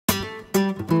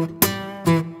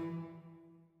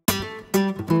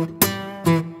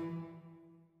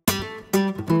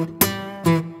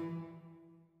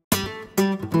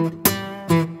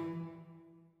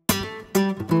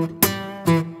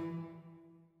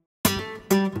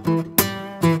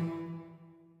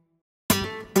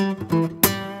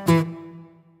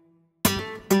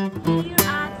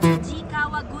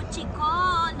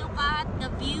Kawaguchiko, look at the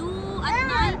view at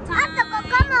night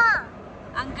time.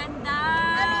 Ang ganda.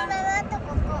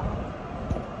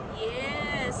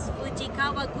 Yes, Fuji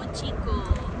Kawaguchiko.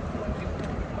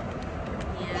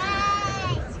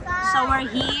 Yeah. So we're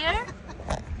here.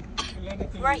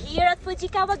 We're here at Fuji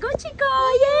Kawaguchiko.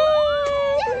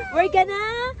 Yay! We're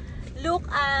gonna look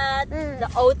at the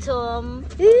autumn.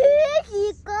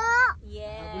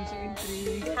 Yes.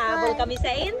 Habol kami sa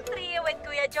entry with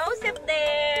Kuya Joseph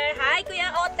there. Hi, Kuya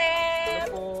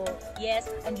Otep. Yes,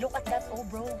 and look at that. Oh,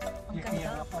 bro. Ang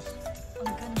ganda.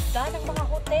 Ang ganda ng mga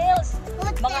hotels.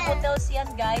 Mga hotels yan,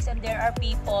 guys. And there are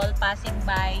people passing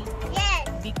by. Yes.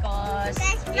 Because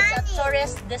it's a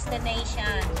tourist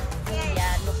destination.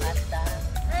 Yeah, look at the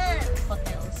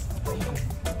hotels.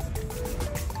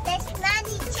 There's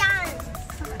money chance.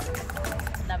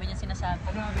 Ang dami niyang sinasabi.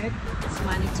 There's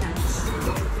money chance.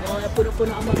 Oh,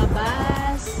 puno-puno ang mga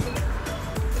bus.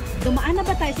 Dumaan na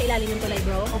ba tayo sa ilalim ng tulay,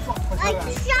 bro? Ay,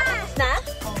 chance! Na?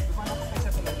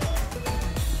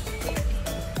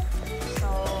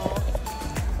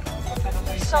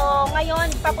 So,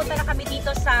 ngayon, papunta na kami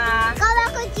dito sa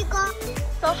Kawaguchiko.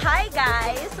 So, hi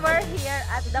guys! We're here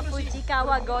at the Fuji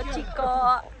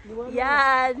Kawaguchiko.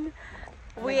 Yan!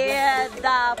 With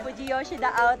the Fuji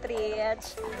Yoshida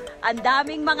Outreach. Ang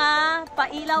daming mga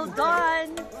pailaw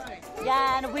doon.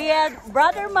 Yan! With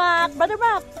Brother Mac. Brother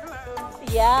Mac!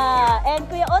 Yeah! And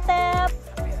Kuya Otep.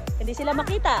 Hindi sila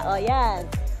makita. O, yan.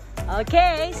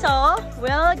 Okay, so,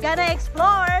 we're gonna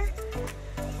explore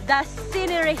the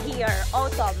scenery here.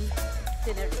 Autumn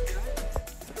scenery.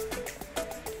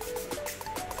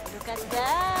 Look at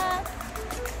that.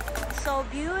 So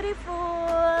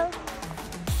beautiful.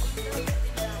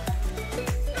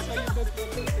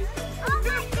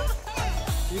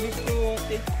 You need to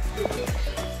take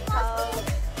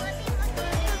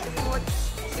Food,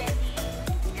 selling,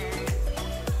 and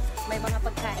may mga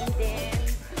pagkain din.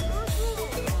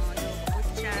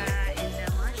 Lucha and the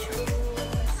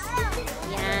mushrooms.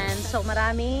 Yan. So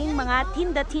maraming mga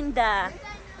tinda-tinda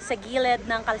sa gilid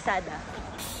ng kalsada.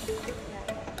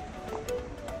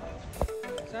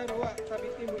 Sarwa,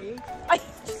 sabitin mo eh. Ay!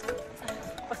 Diyos ko!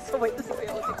 Pasaway to si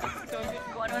Kuya Otik.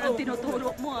 Kung ano nang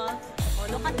tinuturo mo ah. Oh,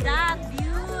 look at that!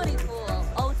 Beautiful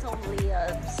autumn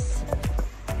leaves.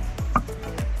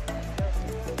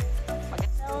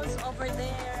 Hotels over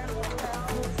there.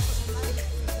 Hotels.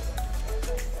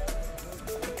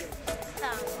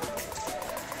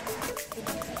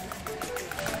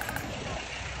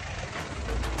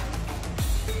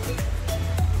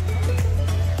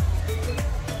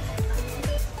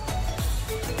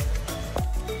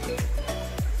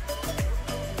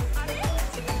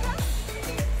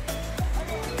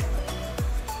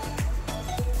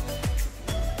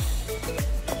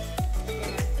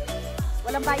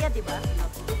 Walang bayad, di ba?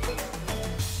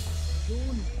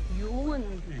 Yun. Yun.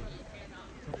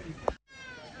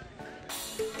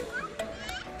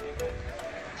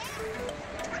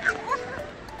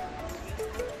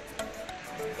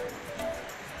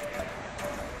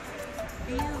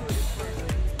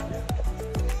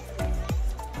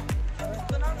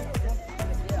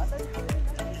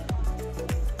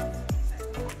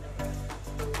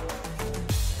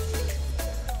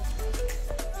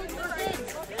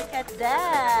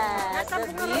 That. That's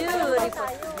beautiful.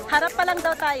 Harap pa lang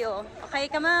daw tayo. Okay,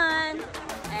 come on.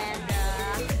 And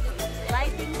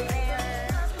lighting there.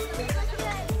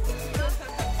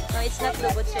 No, it's not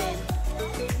Lubotsin.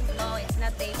 No, it's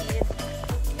not David.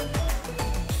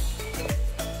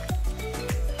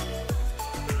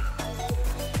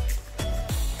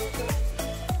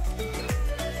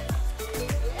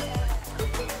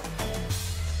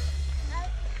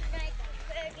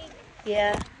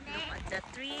 Yeah. The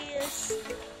trees.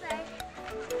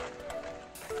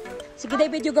 Sige,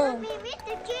 David, you go.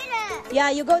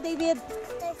 Yeah, you go, David.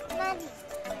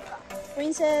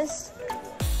 Princess.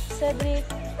 Cedric.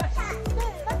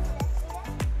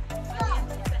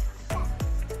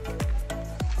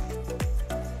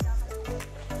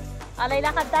 Alay,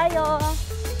 lakad tayo.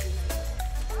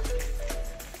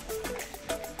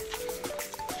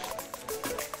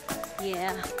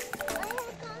 Yeah.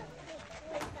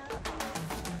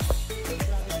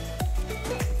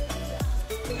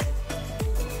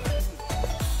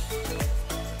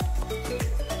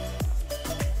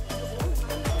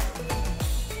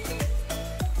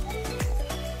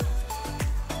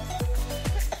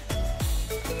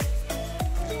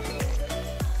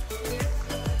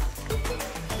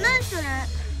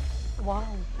 Wow.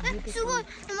 すごい。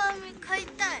マミ買い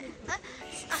たい。あ、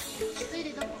それ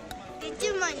でどこ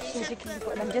？1万200 Hindi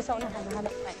ko alam. Diyan sa unahan,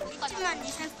 hanap tayo. 1万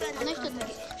200円。あの人だ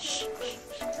け。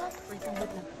 Wait lang,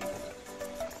 wait lang.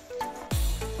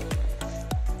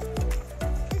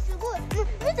 すごい。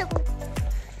見てこれ。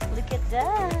 Look at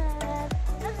that.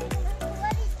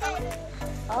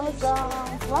 Oh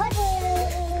God. What?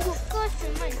 ここす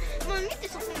ごい。もう見て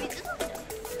そこ水だ。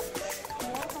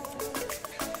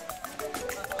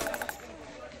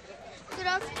ク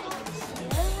ラフト。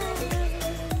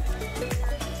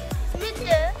見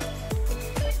て。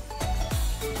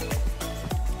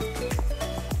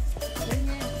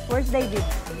 Where's David?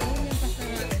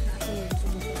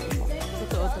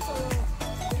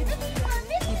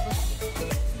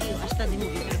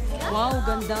 Wow,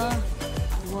 ganda.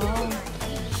 Wow.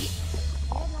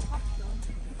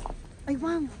 Ay,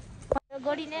 wow.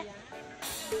 ゴリね。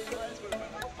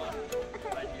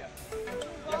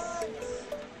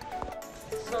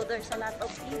 So there's a lot of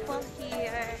people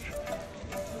here.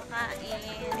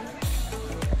 Makain.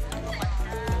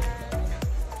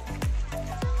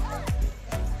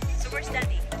 So where's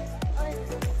Daddy?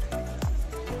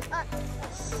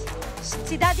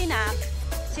 Si Daddy na.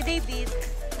 Si David.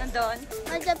 Nandun.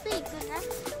 Magapig ko na.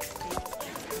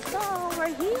 So we're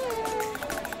here.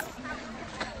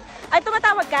 Ay,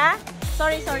 tumatawag ka?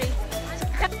 Sorry, sorry.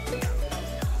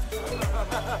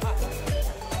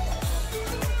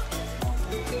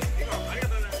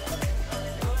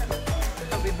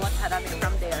 So we bought harami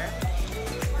from there.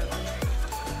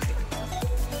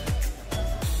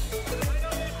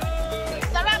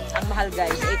 Sarap! Ang mahal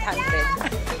guys,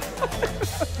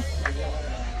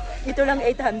 800. Ito lang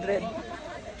 800.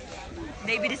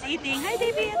 David is eating. Hi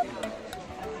David!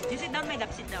 You sit down, my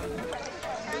love. Sit down.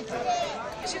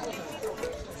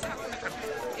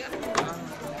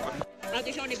 Ate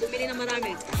Shoni, bumili na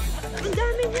marami. Ang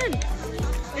dami yan!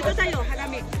 Ito tayo,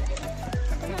 harami.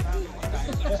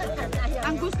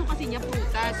 Ang gusto kasi niya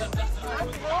prutas.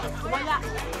 Wala.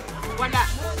 Wala.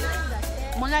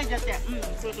 Muna dati.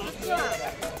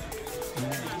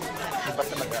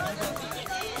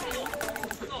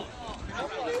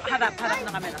 Harap na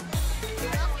camera.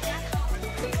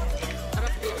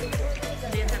 Harap.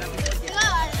 Hindi yan harap.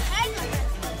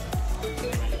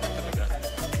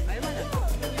 Ayaw na.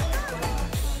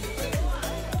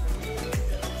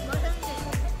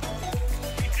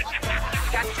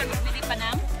 Caption, bumili pa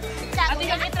ng? Ate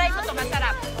yung itry ko to,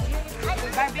 masarap.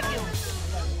 Barbecue.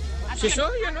 Siso,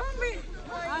 yan o.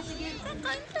 Sige.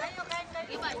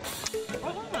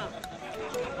 Oo nga.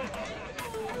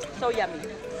 So yummy.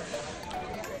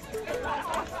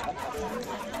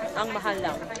 Ang mahal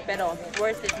lang, pero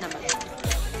worth it naman.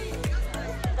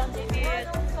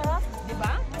 Di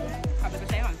ba? Sabi ko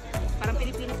sa'yo, parang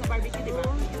Pilipinas sa barbecue, di ba?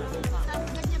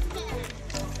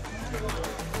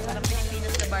 Parang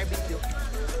Pilipinas sa barbecue.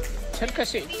 Saan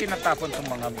kasi tinatapon itong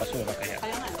mga basura kaya?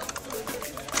 Kaya nga.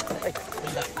 Ay,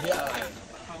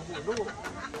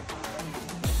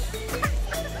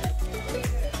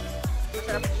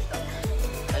 Masarap dito.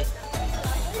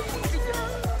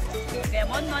 Kaya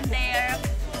Mon there.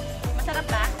 Masarap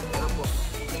ba?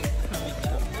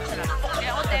 Masarap.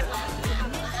 Kaya Otep.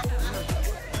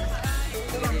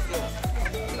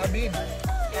 Abid.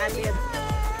 Kaya Abid.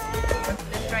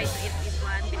 Let's try to eat this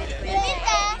one. Binili ko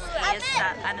yun. This is,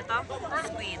 ano to?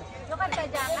 Squid.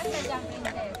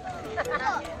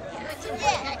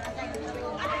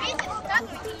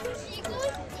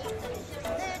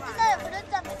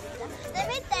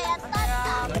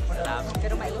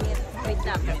 Pero mainit. Wait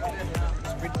lang.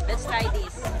 Let's try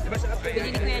this.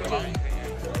 Binili ko yan, Jay.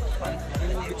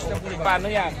 Paano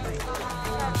yan?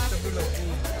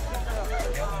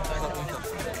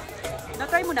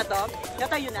 Na-try mo na to?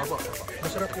 Na-try yun na?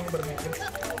 Masarap yung barbecue.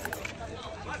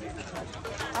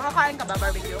 Nakakain ka ba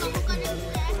barbecue?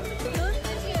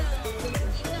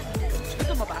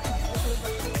 Gusto mo ba?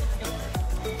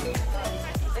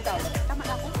 Ikaw, tama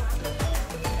ako.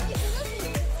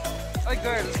 Oy,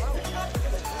 girl.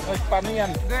 Ay, paano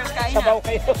yan? Girl, kain Sabaw na.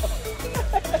 kayo.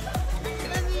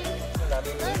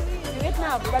 Wait na,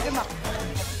 bagay mo.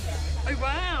 Ay,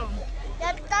 wow.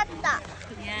 Yattata.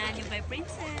 Yan, yung kay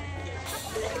Princess.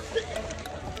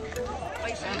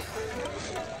 Ay, siya.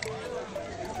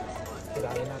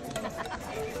 Tirahin natin.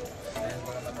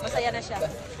 Masaya na siya.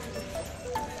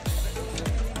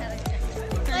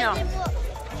 Ano?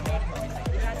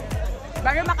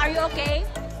 Bagay Mac, are you okay?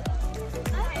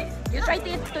 You try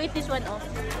to eat this one, oh.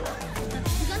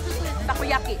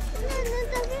 Takoyaki.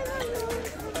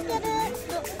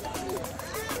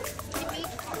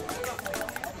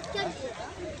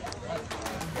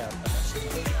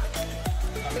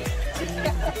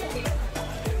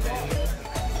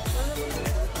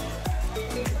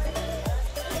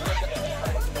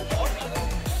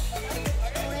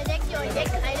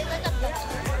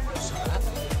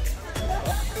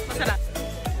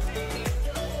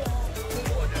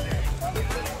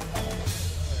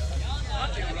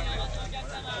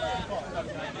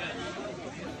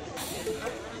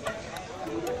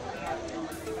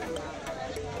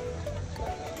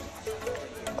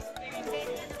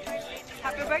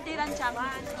 Ranchang.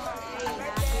 Happy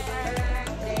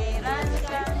birthday,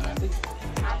 Ranchang.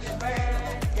 Happy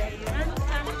birthday,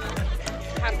 Ranchang.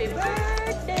 Happy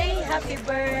birthday, happy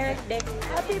birthday,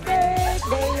 happy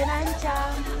birthday,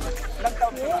 Ranchang. Ilang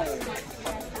taon ka ba?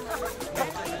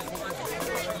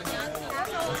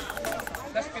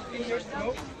 That's 15 years,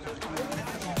 no?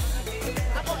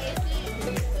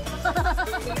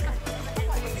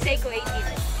 Say ko 18.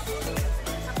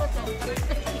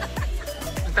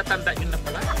 Ang tatanda yun na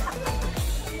pala.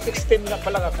 16 na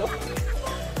pala ako.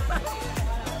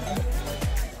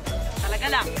 Talaga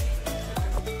lang.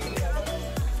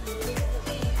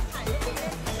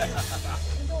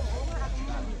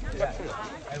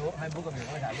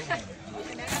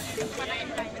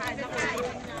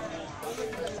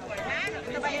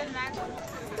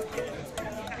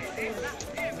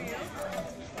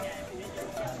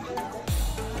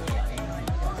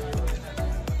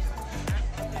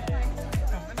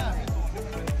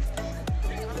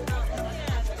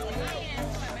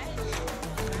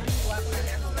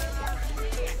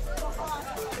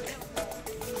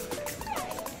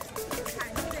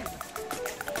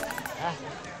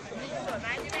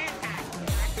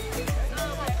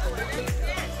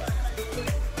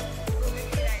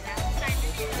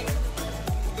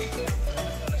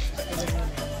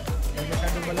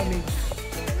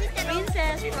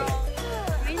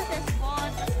 Princess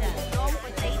bought the long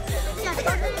potato.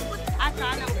 At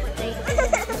sana potato.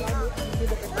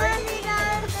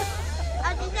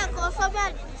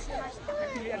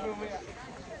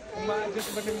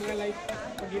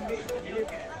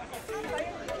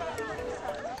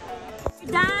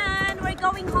 'We're done. We're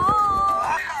going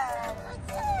home.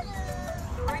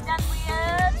 We're done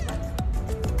with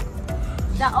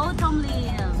the autumn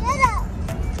leaves.